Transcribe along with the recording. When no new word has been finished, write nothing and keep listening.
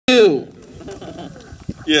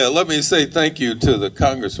Yeah, let me say thank you to the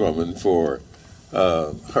Congresswoman for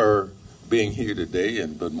her being here today,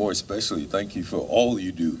 but more especially, thank you for all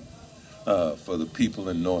you do for the people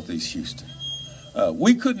in Northeast Houston.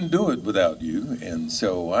 We couldn't do it without you, and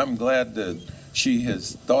so I'm glad that she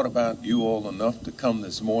has thought about you all enough to come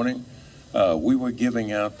this morning. We were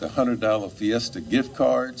giving out the $100 Fiesta gift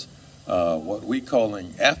cards, what we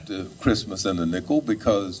calling after Christmas in the nickel,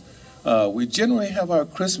 because we generally have our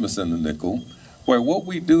Christmas in the nickel, where what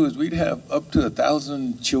we do is we'd have up to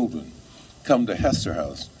 1,000 children come to Hester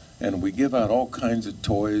House, and we give out all kinds of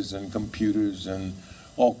toys and computers and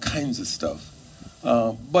all kinds of stuff.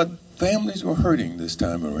 But families were hurting this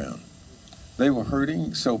time around. They were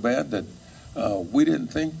hurting so bad that we didn't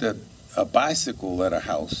think that a bicycle at a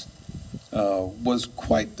house was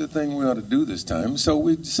quite the thing we ought to do this time. So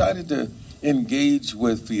we decided to engage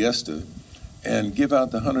with Fiesta and give out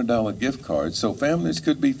the $100 gift cards so families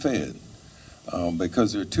could be fed.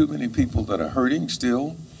 Because there are too many people that are hurting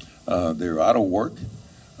still. They're out of work.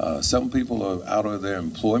 Some people are out of their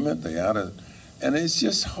employment. And it's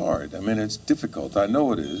just hard. I mean, it's difficult. I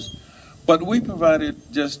know it is. But we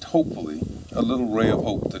provided just hopefully a little ray of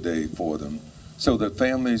hope today for them so that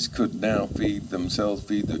families could now feed themselves,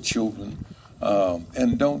 feed their children,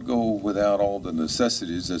 and don't go without all the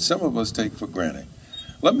necessities that some of us take for granted.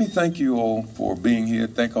 Let me thank you all for being here.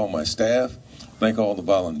 Thank all my staff. Thank all the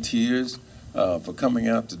volunteers for coming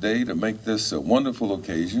out today to make this a wonderful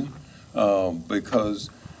occasion, because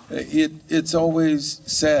it's always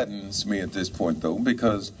saddens me at this point, though,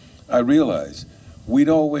 because I realize we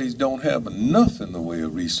always don't have enough in the way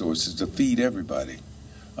of resources to feed everybody.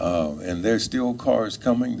 And there's still cars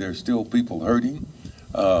coming, there's still people hurting,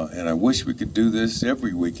 and I wish we could do this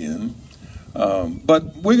every weekend.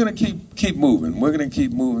 But we're going to keep moving. We're going to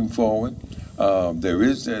keep moving forward. There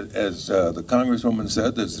is, as the Congresswoman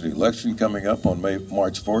said, there's an election coming up on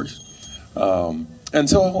March 1st. And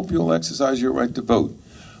so I hope you'll exercise your right to vote.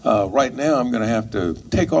 Right now I'm going to have to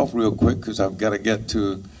take off real quick because I've got to get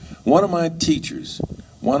to one of my teachers,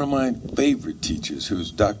 one of my favorite teachers,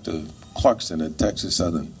 who's Dr. Clarkson at Texas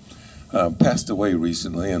Southern, passed away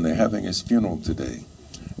recently, and they're having his funeral today.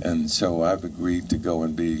 And so I've agreed to go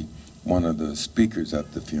and be one of the speakers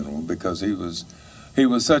at the funeral because he was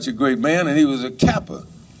such a great man, and he was a Kappa,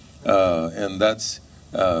 and that's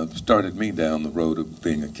started me down the road of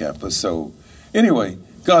being a Kappa. So anyway,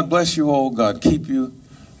 God bless you all. God keep you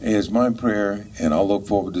is my prayer, and I'll look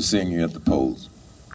forward to seeing you at the polls.